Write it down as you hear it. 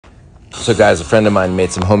So guys, a friend of mine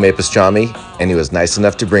made some homemade pastrami, and he was nice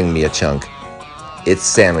enough to bring me a chunk. It's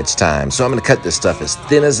sandwich time, so I'm gonna cut this stuff as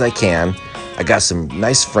thin as I can. I got some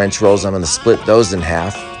nice French rolls. I'm gonna split those in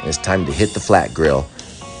half, and it's time to hit the flat grill.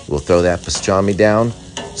 We'll throw that pastrami down.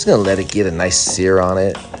 Just gonna let it get a nice sear on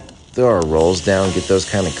it. Throw our rolls down, get those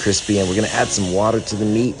kind of crispy, and we're gonna add some water to the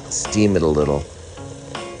meat, steam it a little.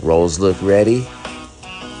 Rolls look ready.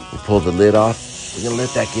 We'll pull the lid off. We're gonna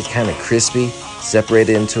let that get kind of crispy, separate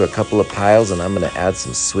it into a couple of piles, and I'm gonna add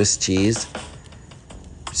some Swiss cheese.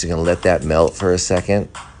 Just gonna let that melt for a second.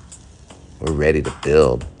 We're ready to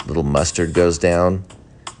build. Little mustard goes down.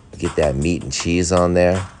 Get that meat and cheese on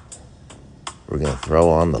there. We're gonna throw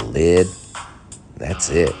on the lid. That's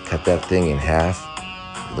it. Cut that thing in half.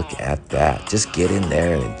 Look at that. Just get in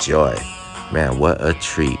there and enjoy. Man, what a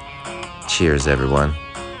treat. Cheers, everyone.